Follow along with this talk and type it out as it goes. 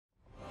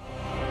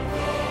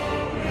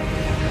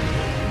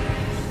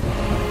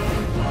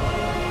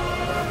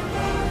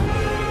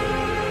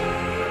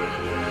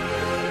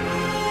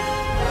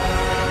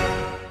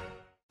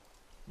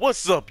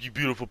What's up, you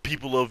beautiful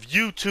people of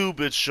YouTube?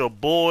 It's your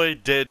boy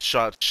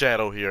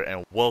DEadSHotShadow here,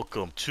 and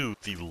welcome to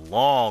the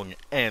long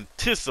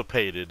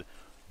anticipated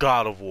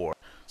God of War.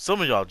 Some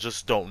of y'all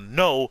just don't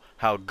know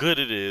how good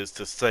it is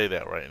to say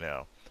that right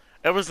now.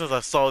 Ever since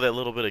I saw that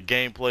little bit of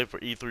gameplay for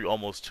E3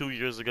 almost 2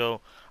 years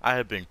ago, I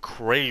have been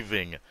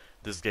craving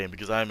this game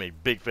because I am a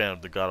big fan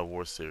of the God of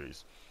War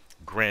series.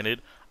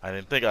 Granted, I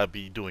didn't think I'd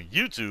be doing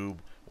YouTube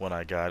when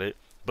I got it,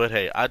 but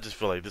hey, I just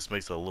feel like this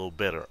makes it a little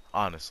better,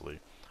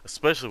 honestly.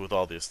 Especially with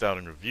all the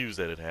astounding reviews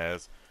that it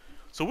has.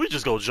 So we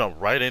just go jump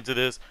right into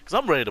this, because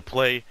I'm ready to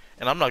play,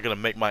 and I'm not going to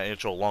make my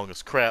intro long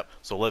as crap,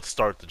 so let's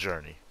start the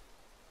journey.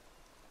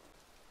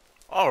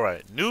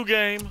 Alright, new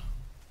game,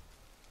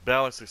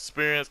 balanced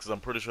experience, because I'm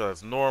pretty sure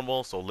that's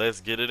normal, so let's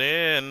get it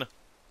in.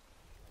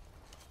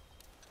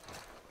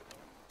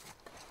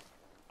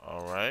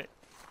 Alright.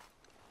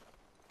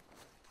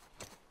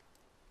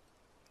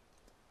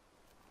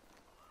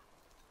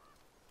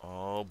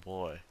 Oh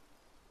boy.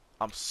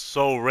 I'm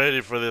so ready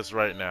for this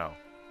right now.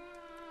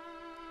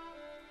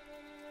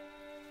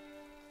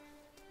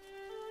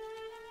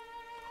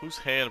 Whose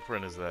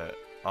handprint is that?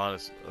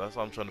 Honestly, that's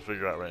what I'm trying to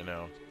figure out right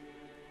now.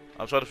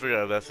 I'm trying to figure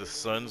out if that's his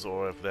son's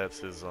or if that's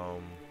his,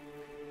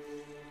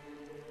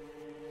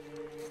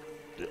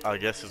 I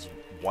guess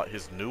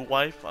his new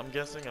wife, I'm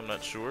guessing. I'm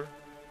not sure.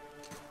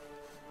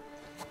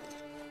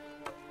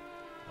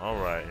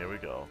 Alright, here we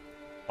go.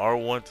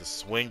 R1 to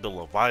swing the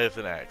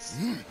Leviathan axe.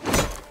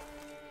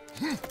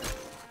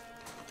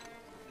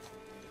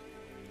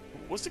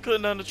 What's he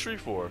cutting down the tree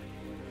for?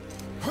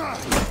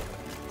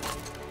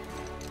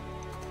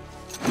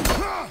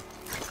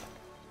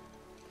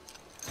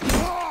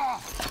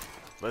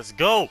 Let's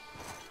go!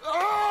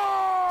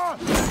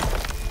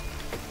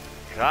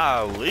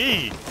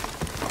 Golly!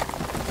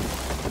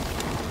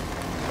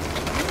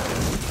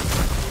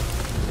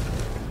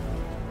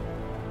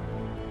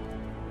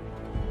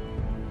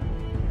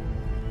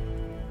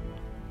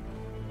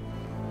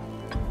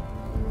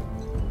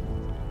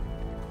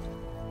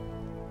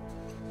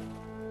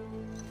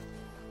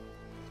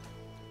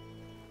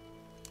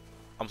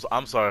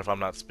 I'm sorry if I'm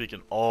not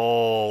speaking.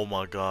 Oh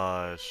my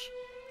gosh.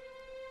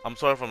 I'm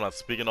sorry if I'm not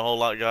speaking a whole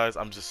lot, guys.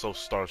 I'm just so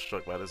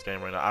starstruck by this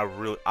game right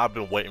now. I've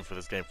been waiting for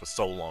this game for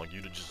so long.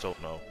 You just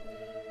don't know.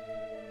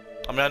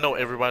 I mean, I know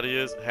everybody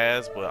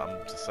has, but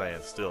I'm just saying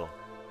still.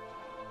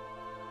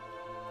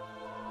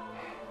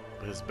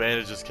 But his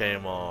bandage just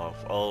came off.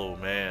 Oh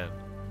man.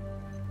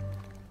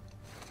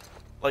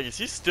 Like, is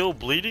he still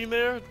bleeding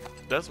there?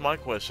 That's my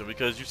question,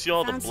 because you see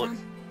all the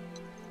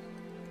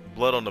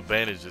blood on the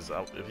bandages.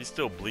 If he's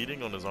still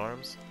bleeding on his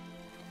arms.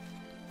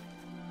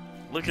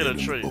 Look at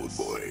Atreus.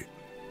 Boy.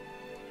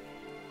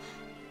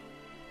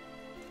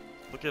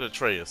 Look at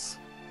Atreus.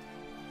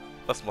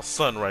 That's my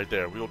son right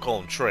there. We gonna call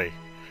him Trey.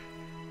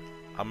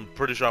 I'm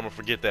pretty sure I'm gonna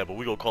forget that, but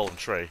we gonna call him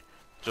Trey,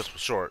 just for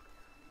short.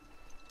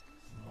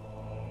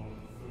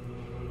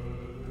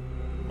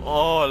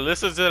 Oh,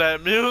 listen to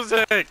that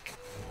music!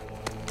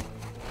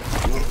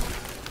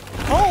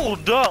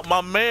 Hold up,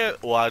 my man.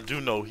 Well, I do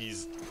know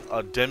he's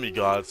a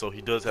demigod, so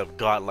he does have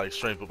godlike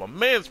strength, but my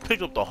man's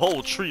picked up the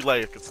whole tree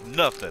like it's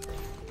nothing.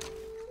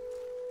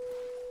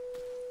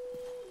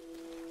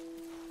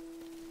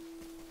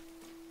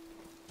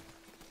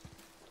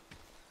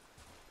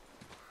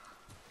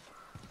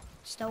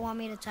 Still want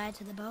me to tie it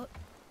to the boat?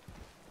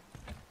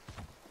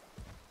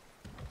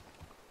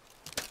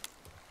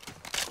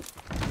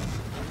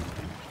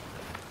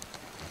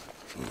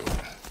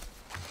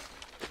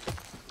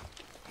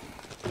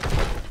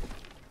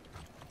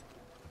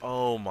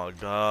 Oh my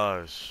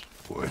gosh.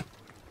 Boy.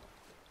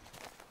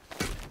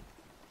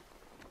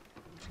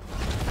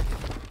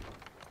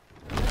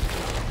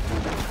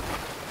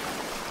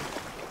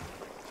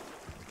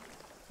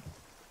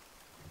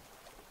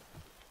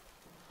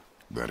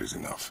 That is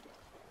enough.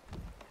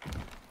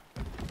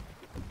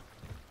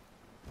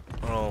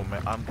 Oh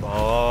man,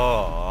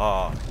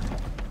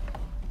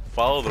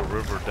 follow the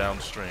river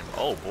downstream.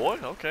 Oh boy,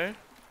 okay.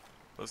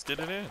 Let's get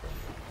it in.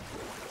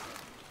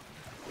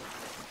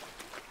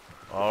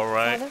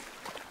 Alright. Father,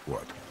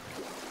 What?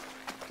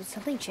 did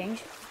something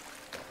change?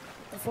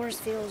 The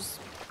forest feels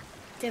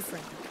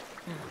different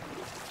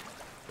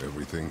now.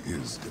 Everything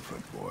is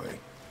different, boy.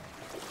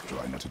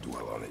 Try not to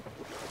dwell on it.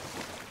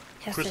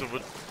 Yes, sir.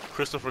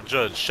 Christopher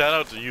Judge, shout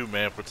out to you,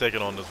 man, for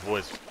taking on this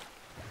voice.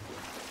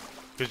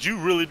 Cause you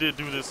really did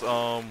do this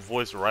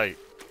voice right.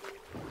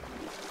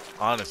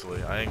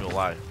 Honestly, I ain't gonna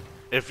lie.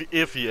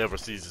 If he ever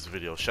sees this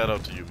video, shout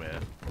out to you,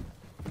 man.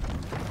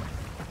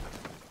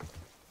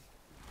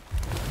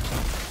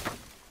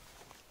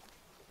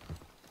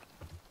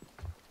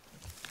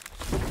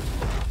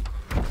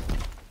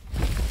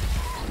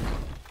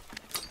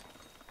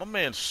 My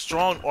man's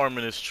strong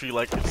arming this tree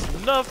like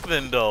it's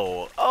nothing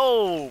though.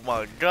 Oh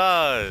my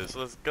gosh,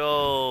 let's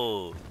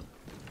go.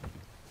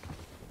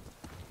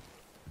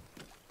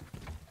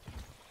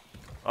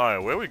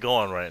 Alright, where are we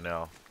going right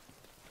now?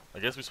 I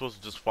guess we're supposed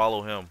to just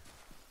follow him.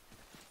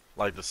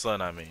 Like the sun,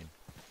 I mean.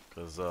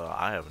 Because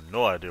I have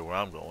no idea where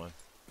I'm going.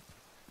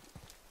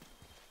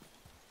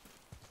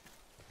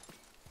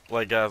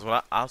 Like guys, when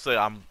I say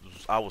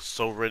I was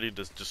so ready to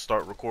just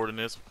start recording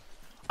this.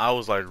 I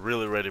was like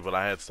really ready, but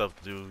I had stuff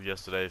to do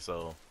yesterday,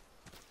 so.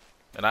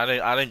 And I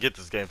didn't get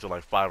this game till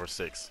like 5 or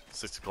 6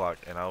 o'clock,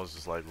 and I was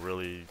just like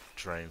really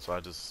drained, so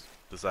I just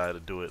decided to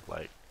do it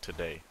like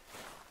today.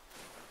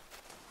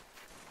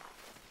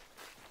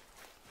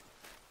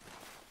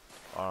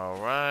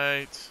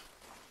 Alright.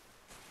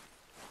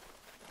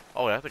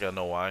 Oh yeah, I think I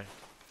know why.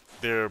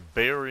 They're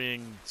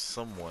burying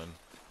someone,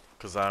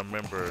 because I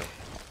remember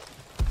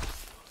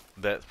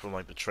that from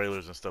like the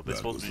trailers and stuff. They're That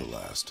supposed was to be the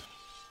last.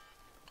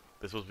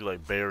 they're supposed to be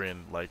like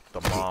burying like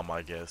the mom,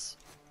 I guess.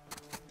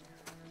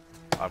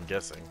 I'm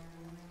guessing.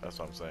 That's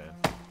what I'm saying.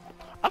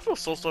 I feel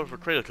so sorry for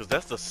Kratos because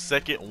that's the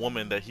second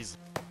woman that he's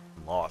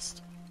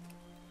lost.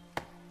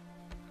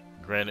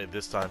 Granted,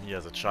 this time he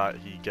has a child.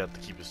 He got to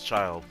keep his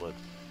child, but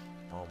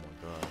oh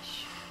my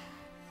gosh.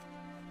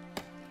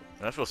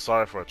 And I feel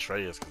sorry for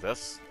Atreus because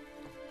that's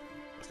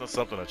not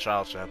something a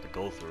child should have to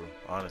go through,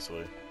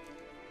 honestly.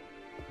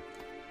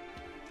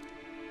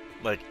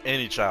 Like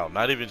any child,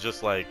 not even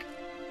just like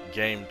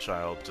game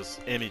child,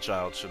 just any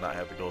child should not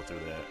have to go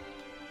through that.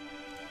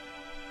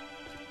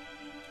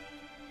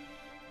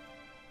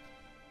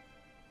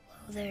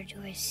 Oh, there do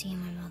I see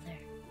my mother.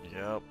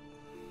 Yep.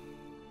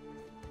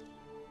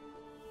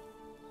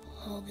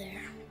 Oh,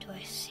 there do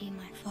I see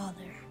my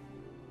father.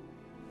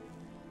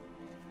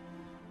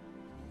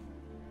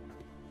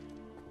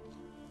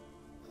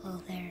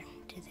 Oh, there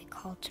do they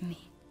call to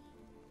me.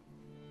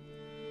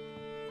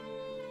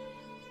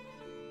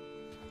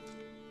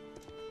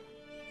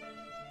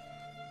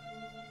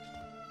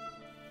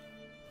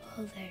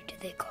 Oh, there do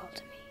they call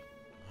to me.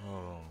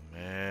 Oh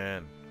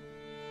man.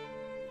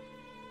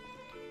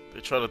 They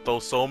try to throw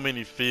so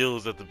many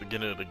feels at the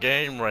beginning of the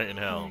game right Oh,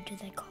 now. there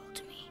do they call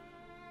to me.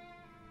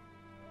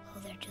 Oh,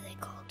 there do they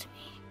call to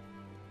me.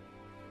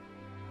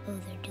 Oh,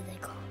 there do they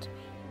call to me.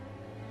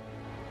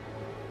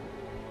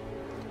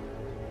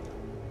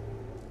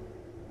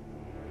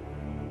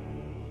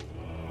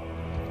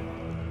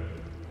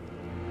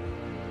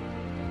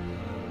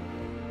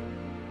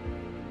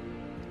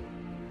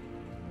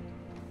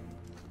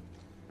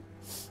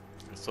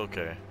 It's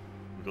okay.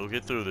 We'll go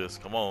get through this.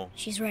 Come on.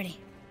 She's ready.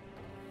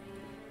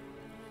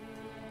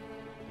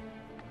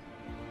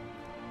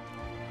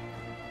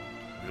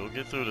 We'll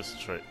get through this,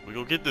 Trey. We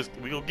go get this.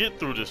 We go get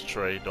through this,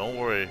 Trey. Don't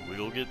worry. We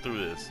go get through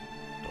this.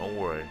 Don't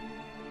worry.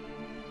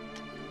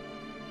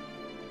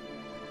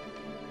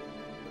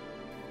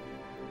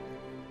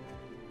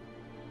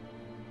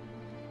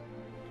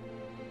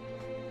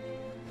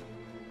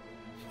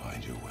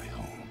 Find your way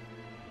home.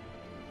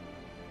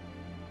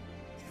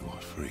 You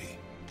are free.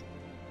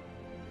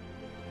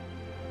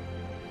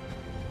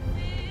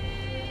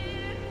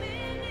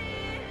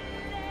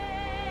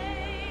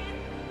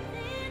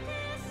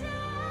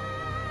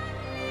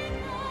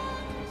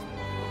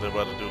 They're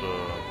about to do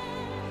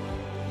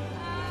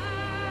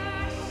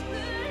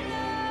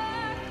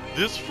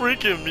this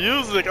freaking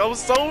music. I'm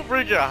so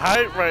freaking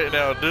hyped right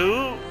now,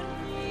 dude.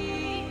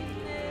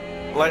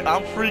 Like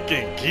I'm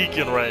freaking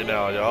geeking right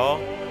now,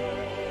 y'all.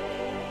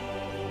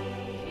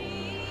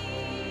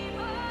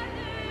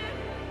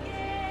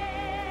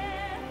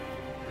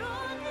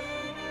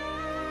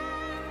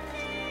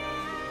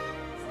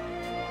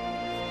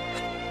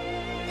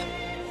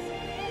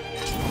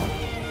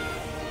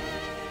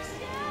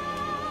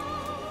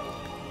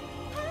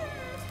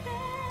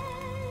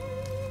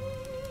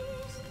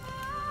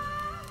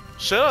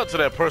 Shout out to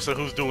that person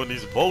who's doing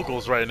these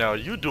vocals right now.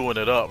 You doing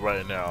it up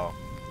right now.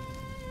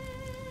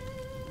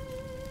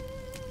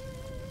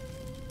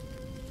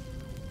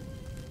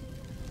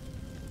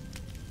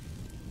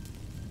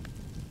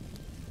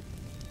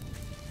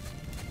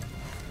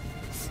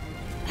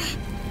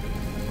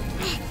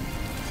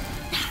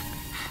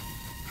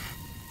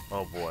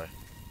 Oh boy.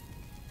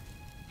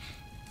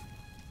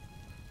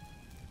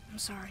 I'm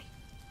sorry.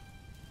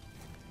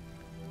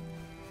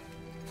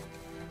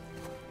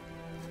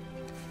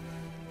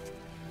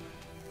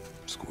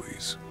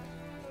 Squeeze.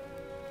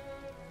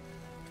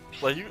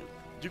 Like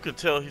you can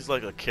tell he's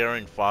like a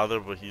caring father,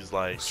 but he's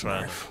like This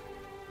trying to. knife.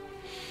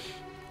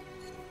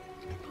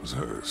 It was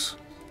hers.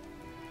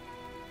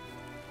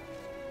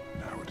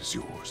 Now it is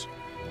yours.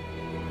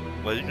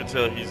 Like you can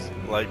tell he's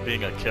like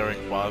being a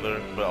caring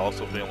father, but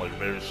also being like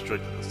very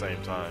strict at the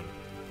same time.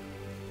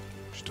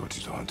 She taught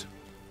you to hunt.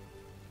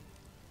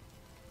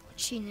 What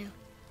she knew.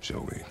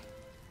 Show me.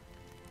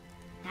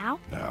 Now?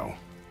 Now.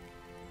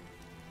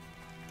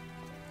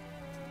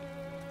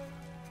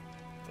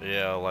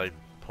 Yeah, like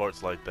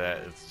parts like that.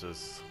 It's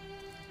just.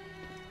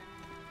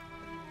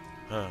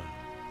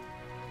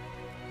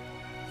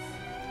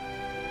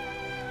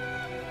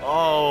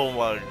 Oh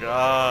my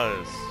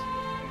gosh.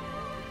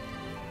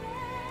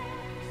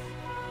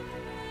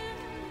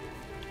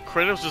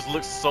 Kratos just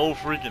looks so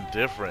freaking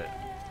different.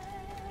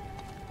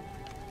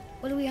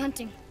 What are we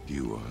hunting?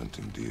 You are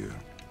hunting deer.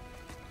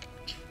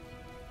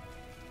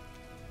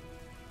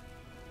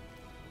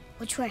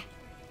 Which way?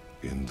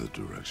 In the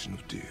direction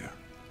of deer.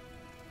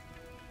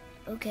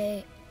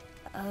 Okay,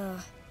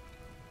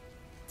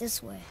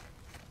 this way.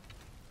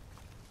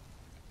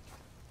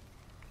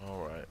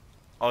 Alright.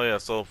 Oh yeah,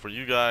 so for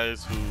you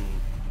guys who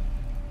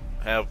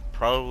have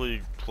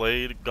probably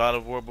played God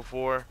of War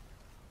before,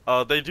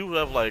 they do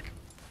have like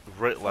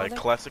Father,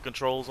 classic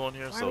controls on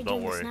here, why are so we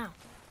don't doing this worry. now?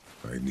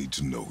 I need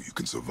to know you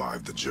can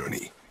survive the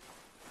journey.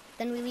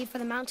 Then we leave for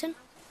the mountain?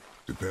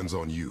 Depends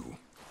on you.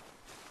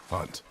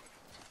 Hunt.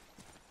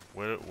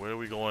 Where are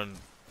we going?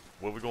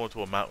 Where are we going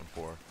to a mountain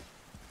for?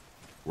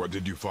 What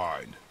did you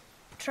find?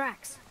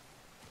 Tracks.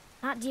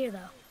 Not deer,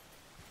 though.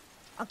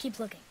 I'll keep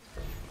looking.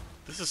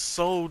 This is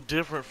so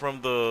different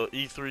from the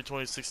E3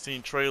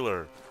 2016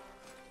 trailer.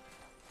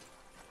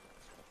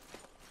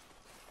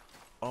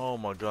 Oh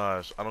my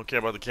gosh, I don't care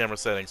about the camera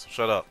settings, so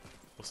shut up.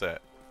 What's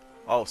that?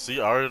 Oh,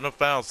 see, I already done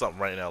found something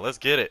right now. Let's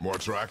get it. More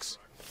tracks?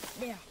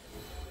 Yeah,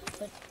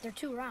 but they're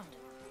too round.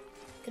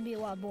 Could be a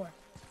wild boar.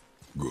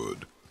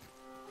 Good.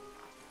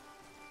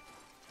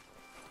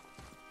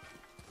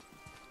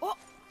 Oh!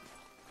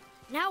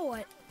 Now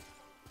what?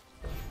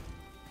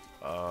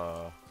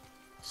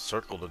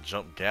 Circle to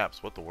jump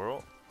gaps. What the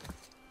world?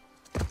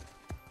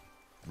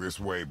 This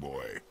way,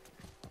 boy.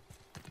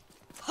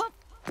 Hup!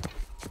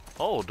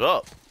 Hold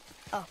up.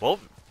 Oh.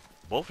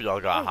 Both of y'all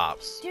got Hey,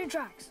 hops. Deer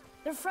tracks.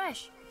 They're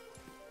fresh.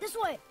 This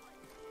way.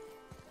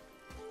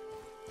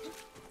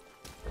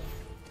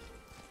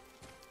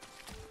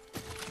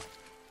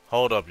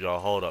 Hold up, y'all.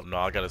 Hold up. No,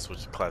 I gotta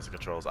switch to classic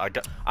controls. I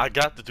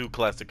got to do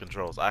classic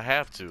controls. I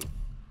have to.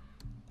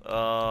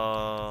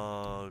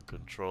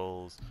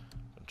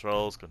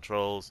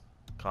 Controls,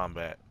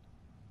 combat.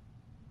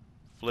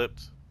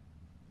 Flipped.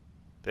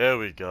 There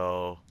we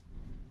go.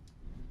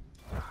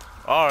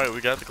 All right,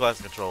 we got the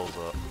classic controls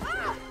up.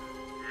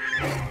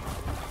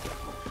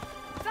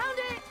 Found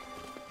it!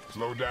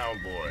 Slow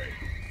down, boy.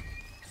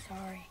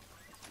 Sorry.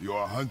 You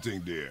are hunting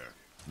deer,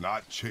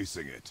 not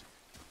chasing it.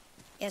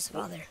 Yes,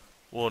 Father.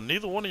 Well,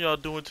 neither one of y'all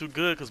doing too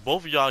good because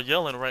both of y'all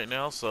yelling right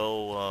now,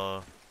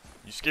 so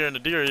you scaring the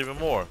deer even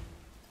more.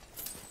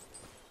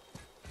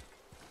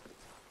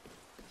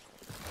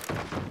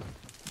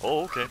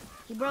 Oh, okay.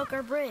 He broke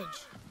our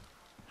bridge.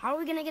 How are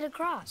we gonna get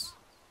across?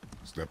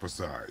 Step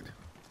aside.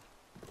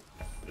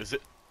 Is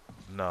it?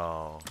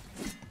 No.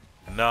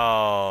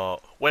 No.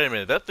 Wait a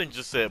minute. That thing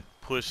just said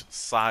push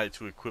side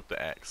to equip the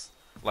axe.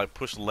 Like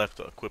push left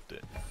to equip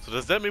it. So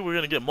does that mean we're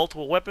gonna get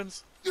multiple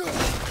weapons?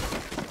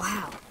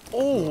 Wow.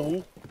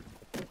 Oh.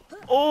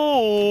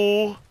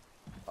 Oh.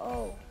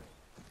 Oh.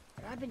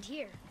 What happened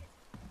here?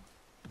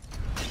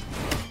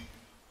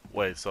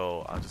 Wait,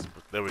 so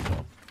there we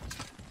go.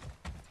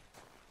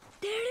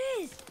 There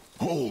it is!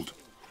 Hold.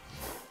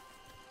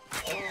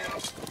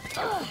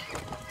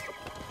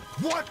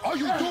 What are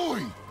you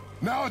doing?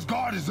 Now his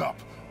guard is up.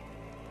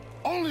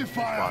 Only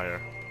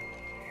fire.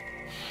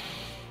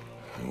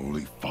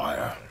 Only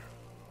fire.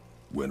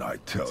 When I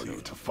tell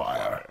you to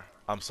fire.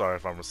 I'm sorry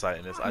if I'm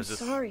reciting this. I'm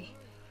sorry.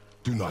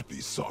 Do not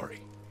be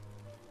sorry.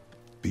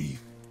 Be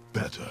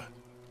better.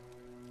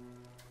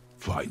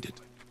 Find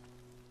it.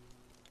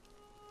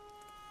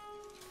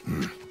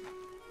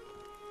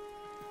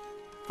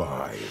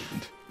 Find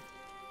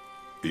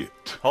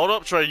it. Hold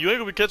up, Trey. You ain't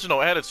gonna be catching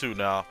no attitude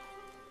now.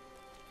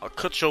 I'll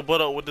cut your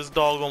butt up with this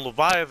doggone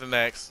Leviathan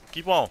axe.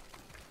 Keep on.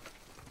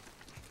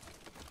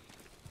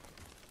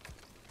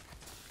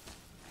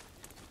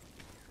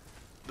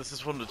 This is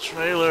from the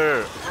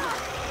trailer.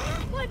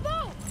 My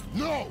bow!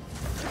 No!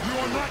 You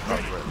are not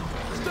ready!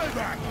 Stay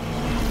back!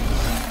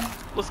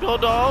 Let's go,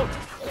 dog.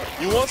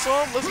 You want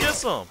some? Let's get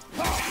some.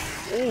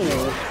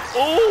 Ooh.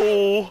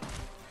 Ooh.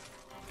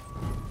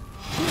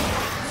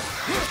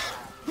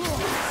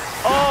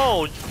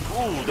 Oh.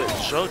 Ooh, that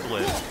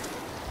juggling.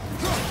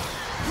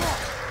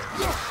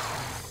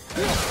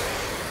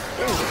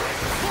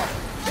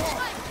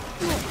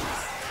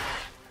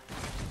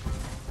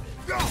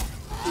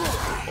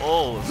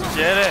 Oh, let's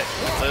get it.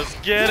 Let's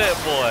get it,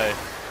 boy.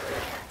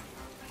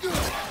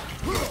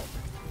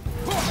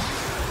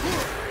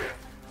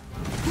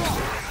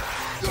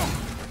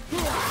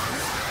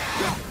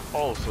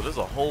 Oh, so there's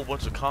a whole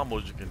bunch of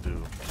combos you can do.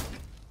 Ooh.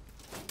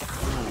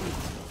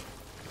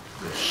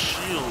 The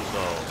shield,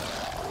 though.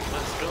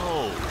 Let's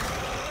go.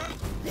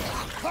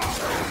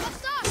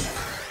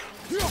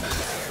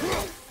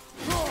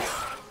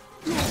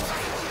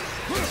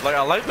 Like,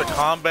 I like the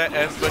combat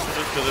aspect of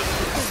this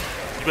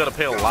because you gotta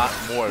pay a lot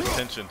more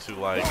attention to,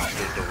 like,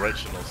 the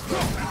directional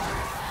stuff.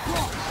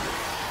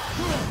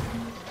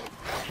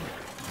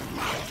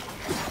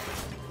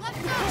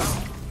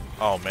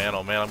 Oh man,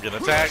 I'm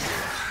getting attacked.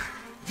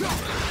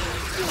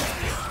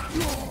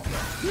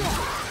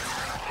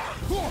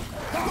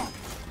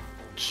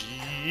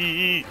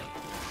 Gee.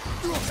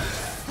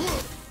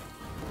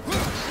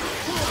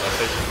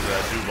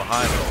 That dude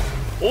behind him.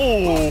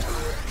 Oh!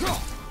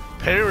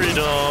 Parried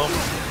him.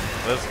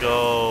 Let's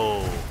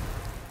go.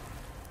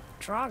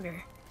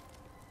 Draugr.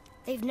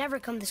 They've never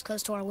come this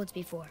close to our woods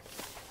before.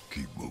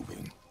 Keep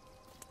moving.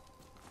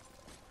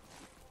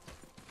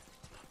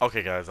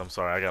 Okay, guys, I'm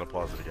sorry. I gotta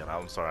pause it again.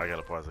 I'm sorry. I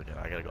gotta pause it again.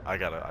 I gotta go. I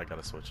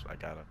gotta switch.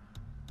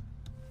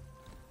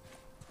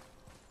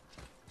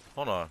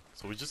 Hold on.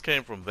 So we just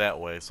came from that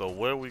way. So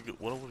where do we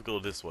go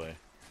this way?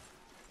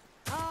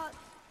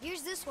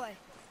 Here's this way.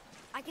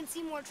 I can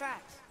see more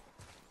tracks.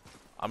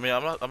 I mean,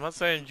 I'm not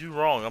saying you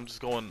wrong. I'm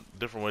just going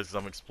different ways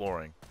because I'm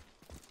exploring.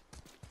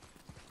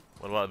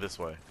 What about this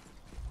way?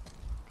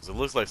 Because it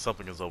looks like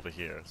something is over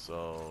here.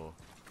 So,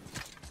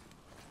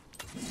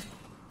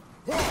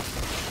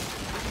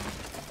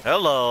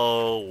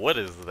 hello. What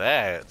is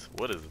that?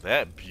 What is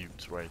that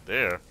butte right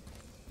there?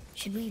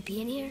 Should we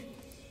be in here?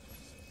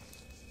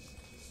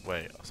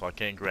 Wait. So I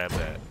can't grab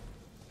that.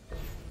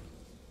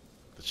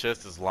 The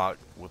chest is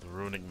locked with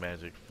runic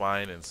magic.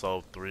 Find and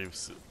solve 3.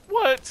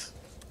 What?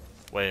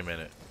 Wait a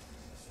minute.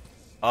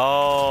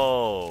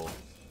 Oh.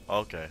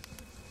 Okay.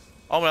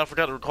 Oh man, I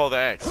forgot to recall the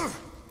axe.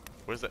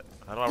 Where's that?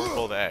 How do I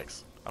recall the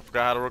axe? I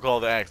forgot how to recall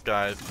the axe,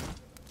 guys.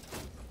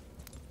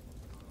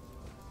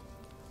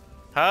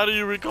 How do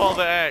you recall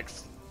the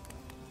axe?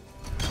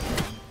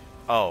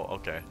 Oh,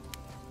 okay.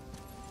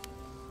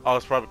 Oh,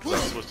 it's probably because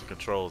I switched the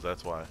controls,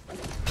 that's why.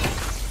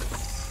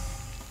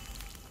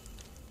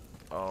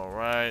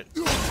 Alright.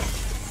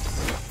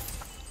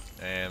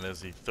 And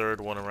there's the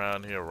third one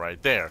around here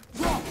right there.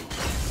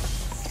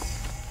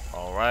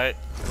 Alright.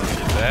 Let's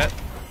get that.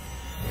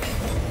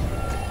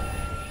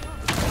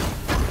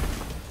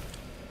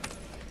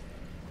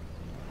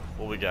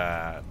 What we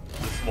got?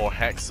 This more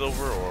hack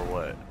silver or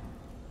what?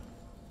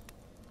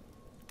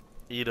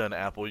 Eat an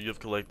apple. You have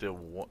collected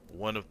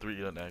one of 3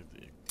 eat an.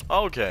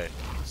 Okay.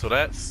 So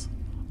that's...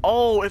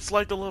 Oh, it's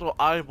like the little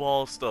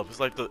eyeball stuff. It's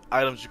like the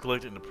items you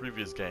collected in the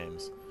previous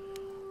games.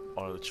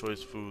 Are the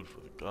choice food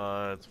for the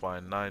gods.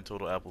 Find 9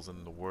 total apples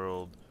in the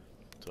world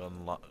to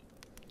unlock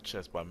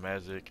chest by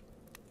magic.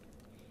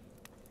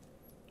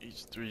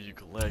 Each 3 you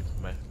collect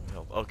maximum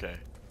health. Okay.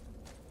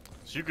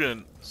 So you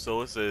can,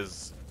 so it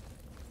says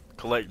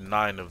collect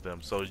 9 of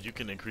them. So you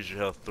can increase your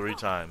health 3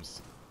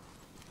 times.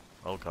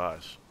 Oh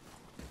gosh.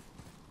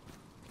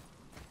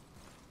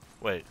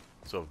 Wait,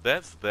 so if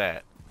that's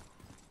that.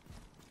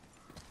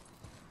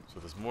 So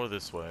there's more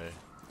this way.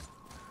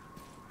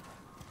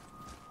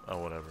 Oh,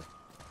 whatever.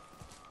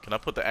 Can I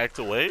put the axe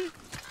away?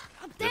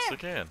 Yes, I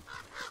can.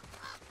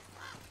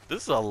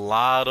 This is a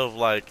lot of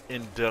like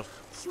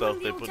in-depth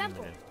stuff they put in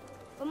here.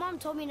 But Mom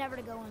told me never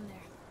to go in there.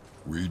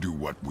 We do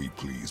what we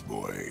please,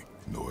 boy.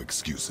 No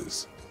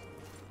excuses.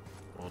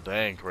 Well,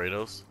 dang,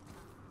 Kratos.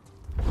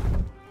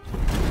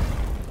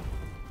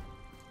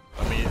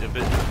 I mean, if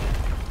it...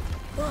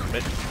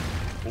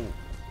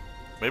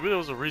 Maybe there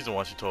was a reason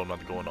why she told him not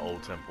to go in the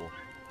old temple.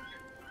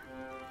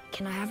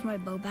 Can I have my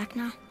bow back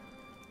now?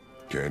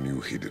 Can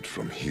you hit it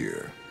from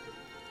here?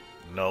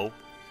 No.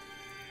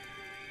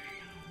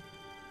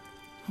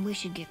 We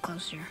should get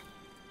closer.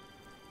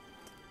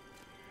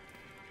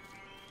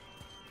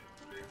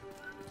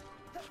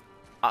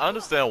 I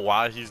understand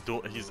why he's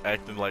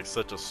acting like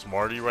such a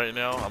smarty right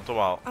now. I'm talking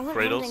about I went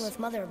Kratos. hunting with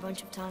Mother a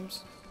bunch of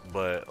times.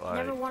 But like,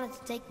 Never wanted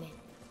to take me.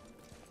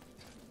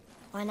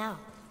 Why now?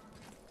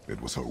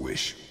 It was her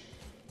wish.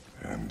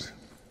 And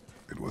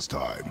it was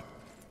time.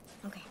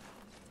 Okay.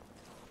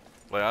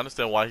 I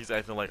understand why he's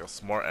acting like a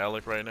smart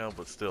aleck right now,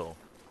 but still.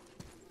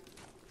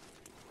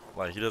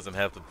 Like, he doesn't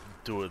have to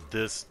do it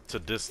this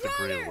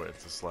degree where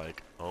it's just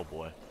like, oh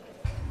boy.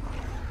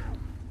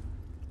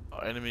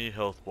 Enemy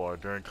health bar.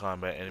 During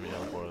combat, enemy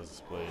health bar is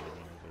displayed.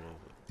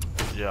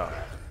 Yeah.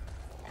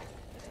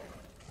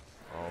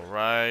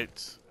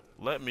 Alright.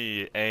 Let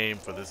me aim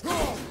for this dude.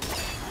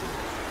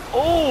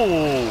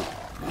 Oh!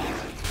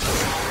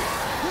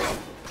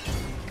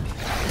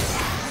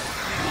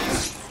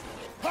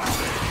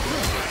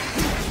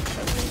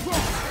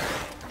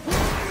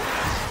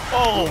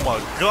 Oh my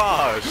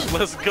gosh!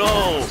 Let's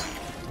go!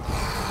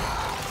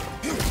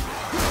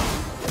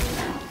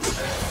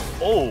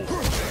 Oh!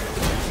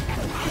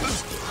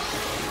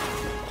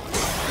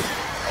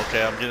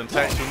 Okay, I'm getting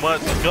attacked too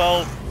much. Let's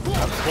go!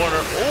 Out the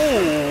corner.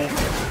 Oh!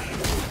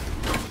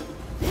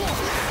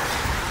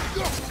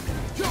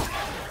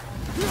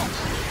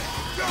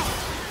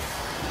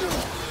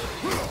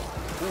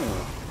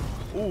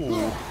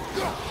 Ooh.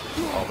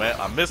 Oh man,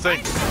 I'm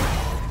missing.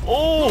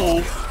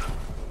 Oh!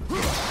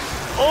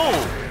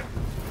 Oh!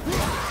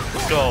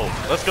 Let's go.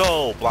 Let's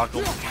go. Block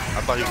him. I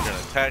thought he was gonna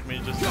attack me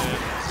just then.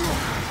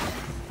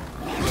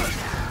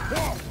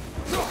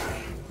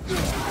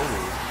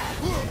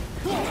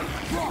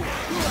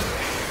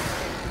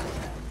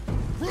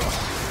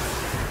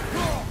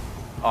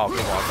 Oh, come on.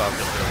 I thought I was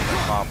gonna hit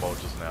that combo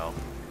just now.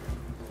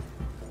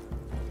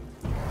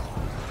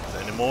 Is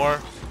there any more?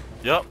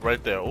 Yep,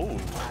 right there. Ooh.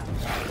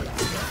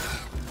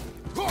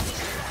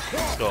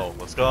 Let's go.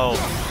 Let's go.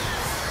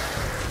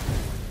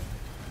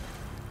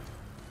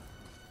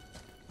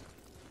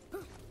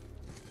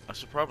 I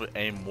should probably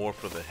aim more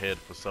for the head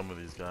for some of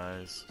these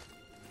guys.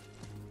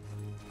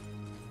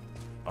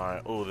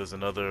 Alright, oh, there's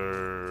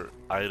another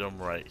item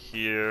right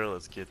here.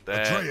 Let's get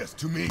that. Atreus,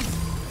 to me!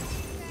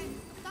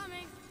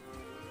 Coming.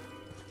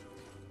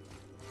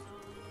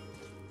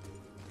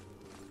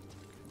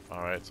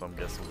 Alright, so I'm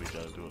guessing we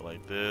gotta do it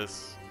like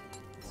this.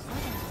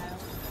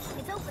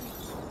 It's opening.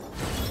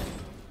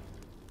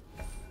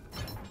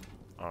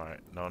 Alright,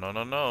 no, no,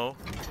 no, no.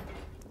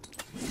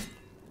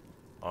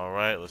 All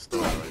right, let's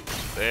throw it right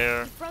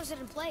there. He froze it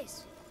in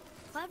place.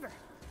 Clever.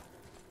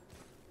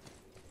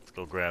 Let's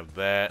go grab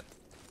that.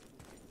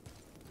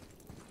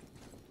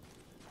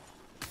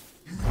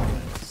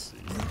 Let's see.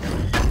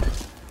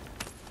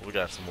 We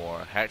got some more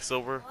hack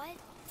silver. What?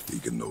 He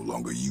can no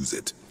longer use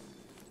it.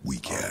 We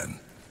can.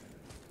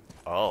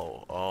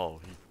 Oh,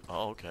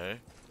 okay.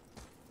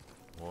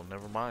 Well,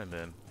 never mind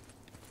then.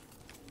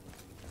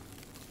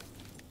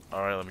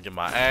 All right, let me get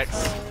my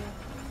axe.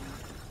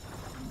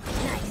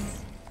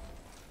 Nice.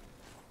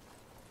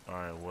 All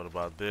right, what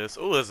about this?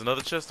 Oh, there's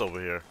another chest over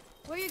here.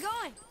 Where are you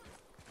going?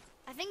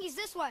 I think he's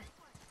this way.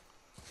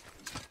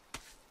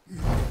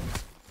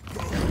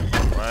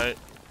 All right,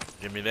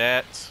 give me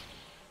that.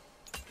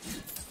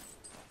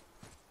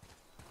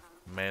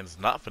 Man's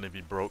not finna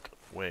be broke.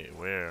 Wait,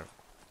 where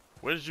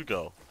did you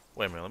go?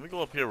 Wait a minute, let me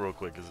go up here real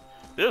quick, 'cause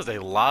there's a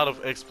lot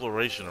of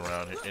exploration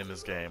around here in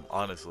this game,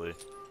 honestly.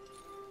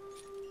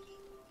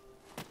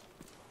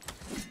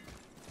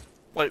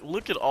 Like,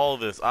 look at all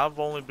this. I've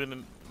only been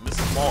in this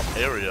small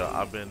area.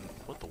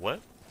 What the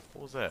what?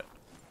 What was that?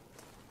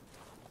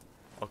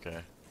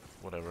 Okay,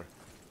 whatever.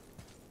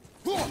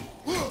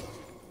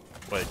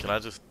 Wait, can I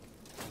just,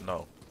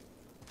 no.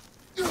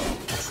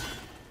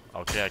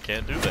 Okay, I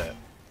can't do that.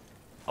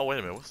 Oh, wait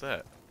a minute, what's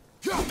that?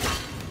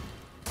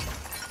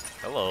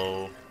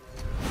 Hello.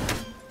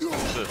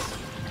 What's this?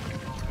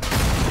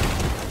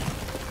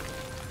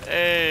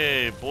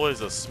 Hey,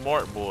 boy's a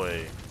smart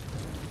boy.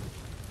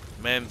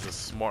 Man's a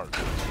smart boy.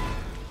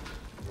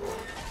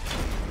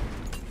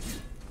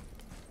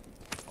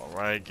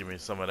 Alright, give me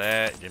some of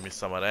that. Give me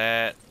some of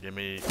that. Give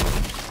me...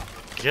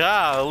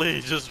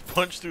 Golly, just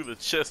punch through the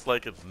chest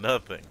like it's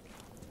nothing.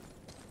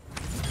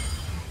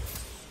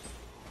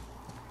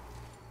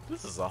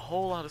 This is a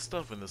whole lot of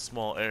stuff in this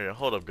small area.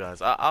 Hold up,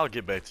 guys. I'll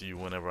get back to you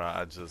whenever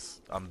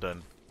I'm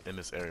done in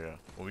this area.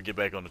 When we get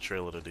back on the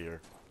trail of the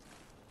deer.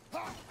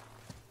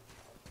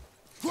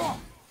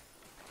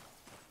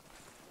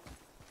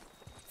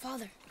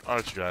 Father.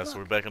 Alright, you guys. So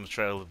we're back on the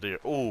trail of the deer.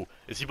 Ooh,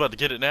 is he about to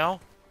get it now?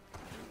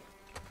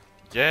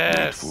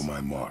 Yes. Wait for my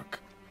mark.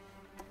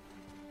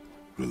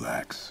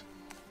 Relax.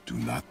 Do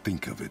not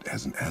think of it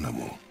as an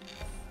animal.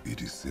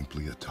 It is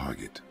simply a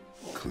target.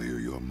 Clear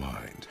your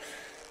mind.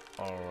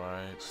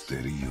 Alright.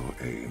 Steady your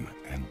aim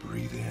and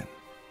breathe in.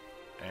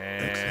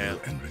 And... Exhale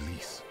and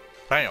release.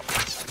 Bam.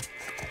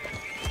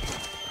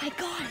 I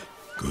got it.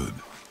 Good.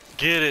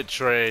 Get it,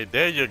 Trey.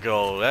 There you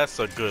go. That's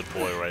a good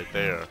boy right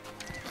there.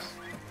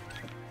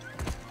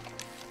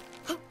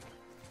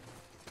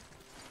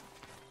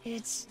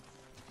 It's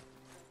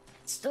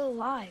still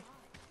alive.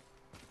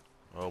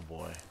 Oh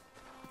boy.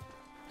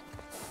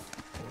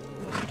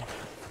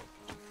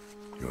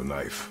 Your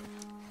knife.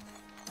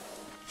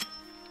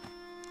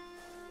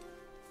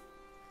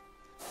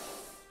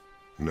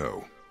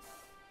 No.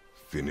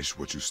 Finish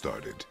what you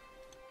started.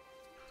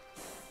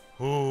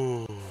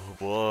 Ooh,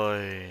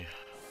 boy.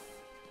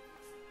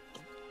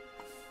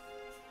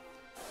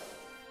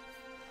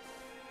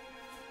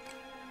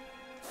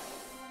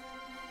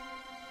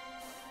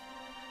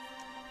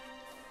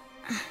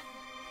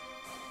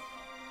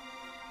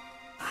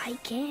 I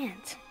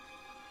can't.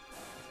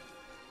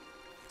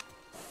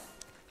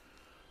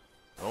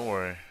 Don't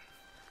worry.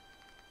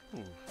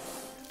 Ooh.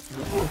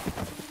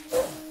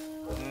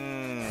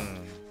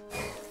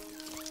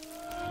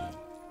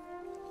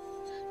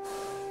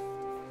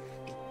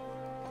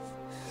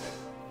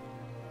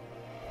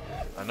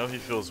 I know he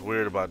feels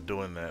weird about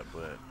doing that,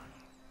 but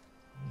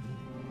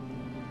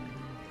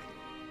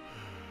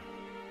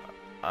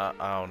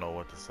I don't know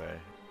what to say,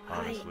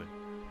 honestly.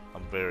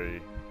 I'm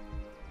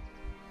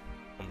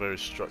very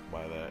struck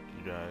by that,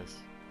 you guys.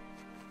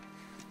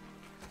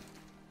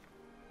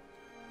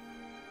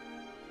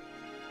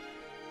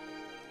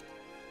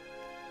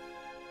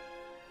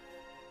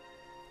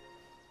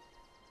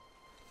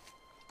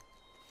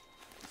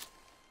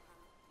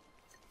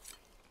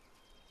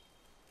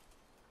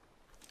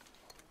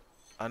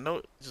 I know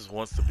he just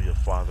wants to be a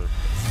father.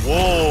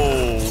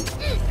 Whoa!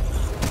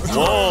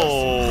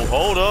 Whoa!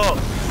 Hold up!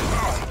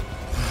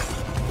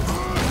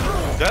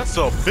 That's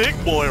a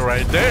big boy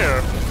right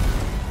there.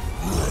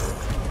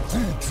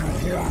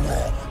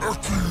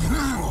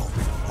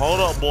 Hold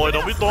up, boy.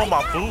 Don't be throwing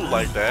my food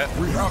like that.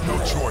 We have no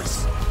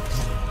choice.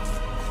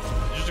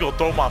 You just gonna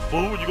throw my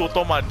food? You gonna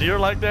throw my deer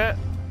like that?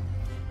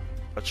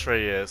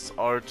 Atreus,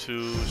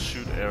 R2,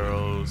 shoot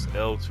arrows,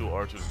 L2,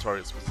 R2 to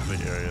target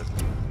specific areas.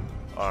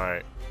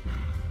 Alright.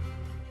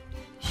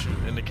 Shoot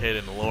indicated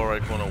in the lower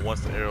right corner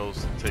once the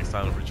arrows takes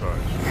time to recharge.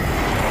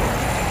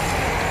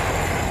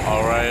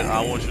 Alright,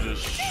 I want you to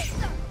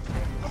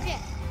Okay,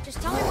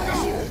 just tell me when to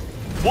shoot.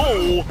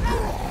 Whoa!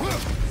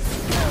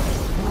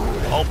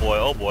 Oh boy,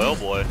 oh boy, oh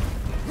boy.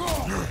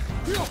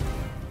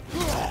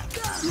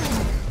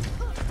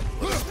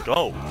 Let's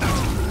go.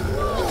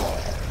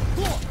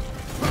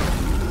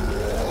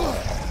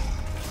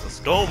 Let's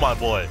go, my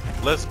boy.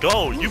 Let's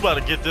go. You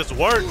better get this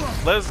work.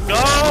 Let's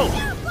go.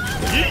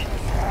 Yeet.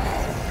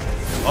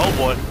 Oh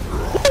boy.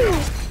 Woo.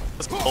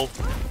 Let's go.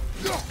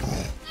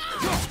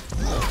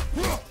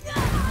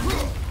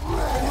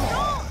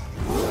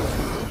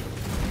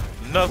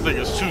 Nothing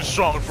is too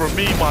strong for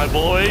me, my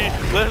boy.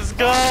 Let's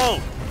go.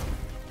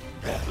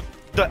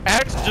 The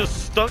axe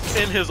just stuck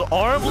in his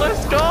arm.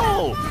 Let's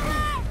go.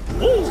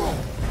 Woo.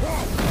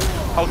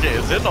 Okay,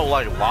 is there no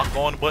like lock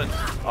on button?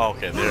 Oh,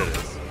 okay, there it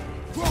is.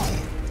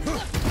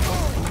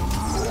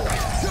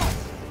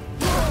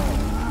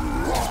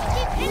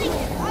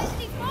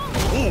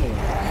 Ooh.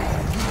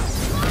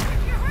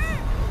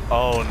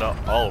 Oh no.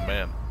 Oh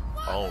man.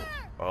 Oh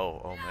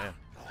man.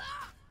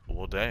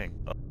 Well, dang.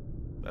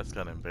 That's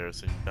kind of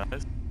embarrassing,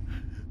 guys.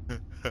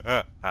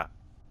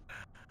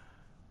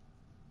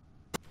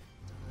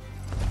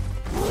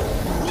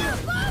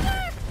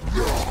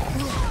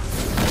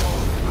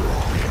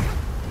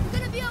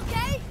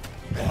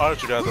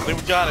 Alright, you guys, I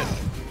think we got it.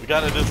 We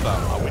got it this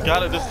time. We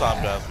got it this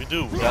time, guys. We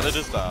do. We got it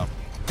this time.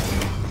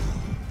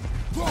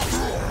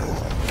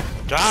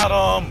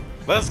 Got him!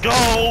 Let's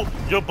go!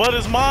 Your butt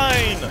is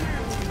mine!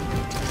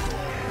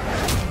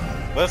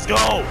 Let's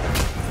go!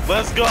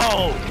 Let's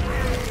go!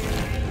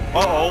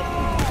 Uh-oh.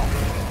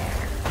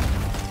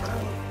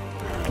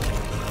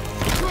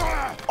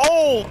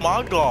 Oh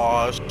my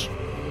gosh!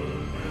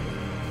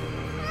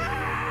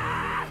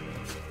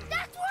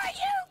 That's what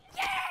you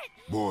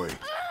get! Boy.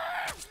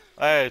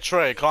 Hey,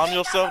 Trey, calm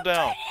yourself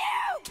down.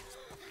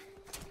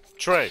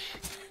 Trey.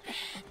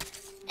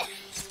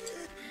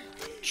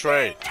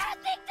 Trey.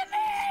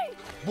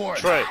 Boy.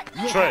 Trey.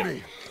 Look Trey. at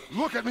me.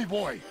 Look at me,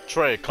 boy.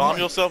 Trey, calm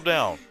Boy. yourself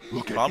down.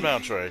 Look at Calm me.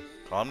 down, Trey.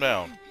 Calm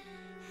down.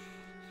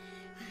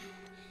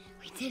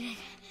 We did it.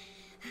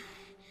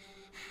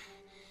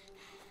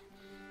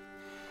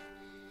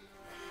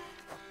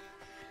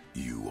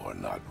 You are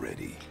not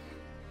ready.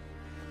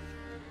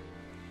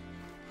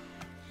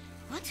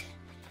 What?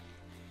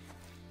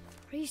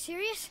 Are you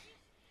serious?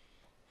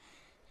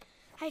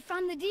 I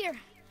found the deer.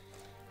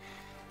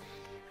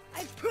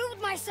 I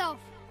proved myself.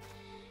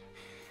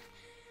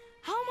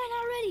 How am I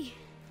not ready?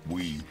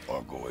 We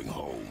are going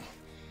home.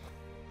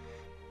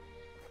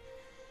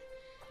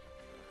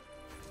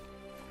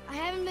 I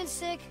haven't been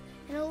sick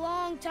in a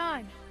long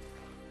time.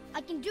 I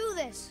can do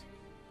this.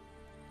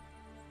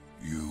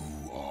 You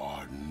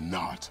are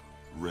not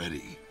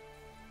ready.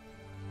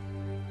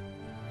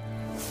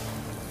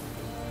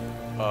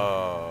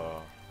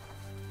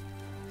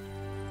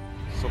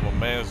 So my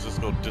man's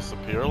just gonna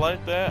disappear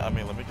like that? I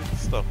mean, let me get the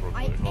stuff real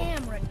I quick. Hold on.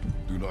 am ready.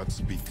 Do not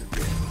speak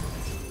again.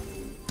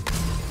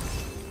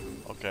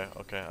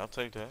 Okay, I'll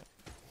take that.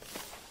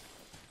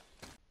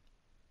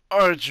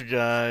 Alright, you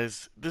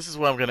guys, this is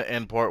where I'm gonna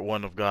end part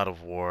 1 of God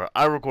of War.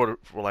 I recorded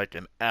for like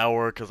an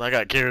hour because I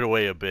got carried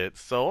away a bit,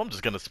 so I'm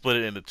just gonna split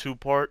it into 2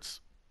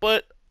 parts.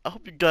 But I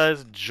hope you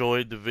guys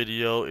enjoyed the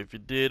video. If you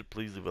did,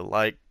 please leave a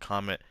like,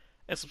 comment,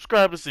 and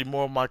subscribe to see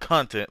more of my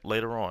content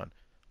later on.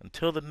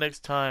 Until the next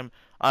time,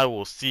 I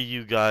will see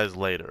you guys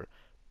later.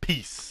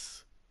 Peace.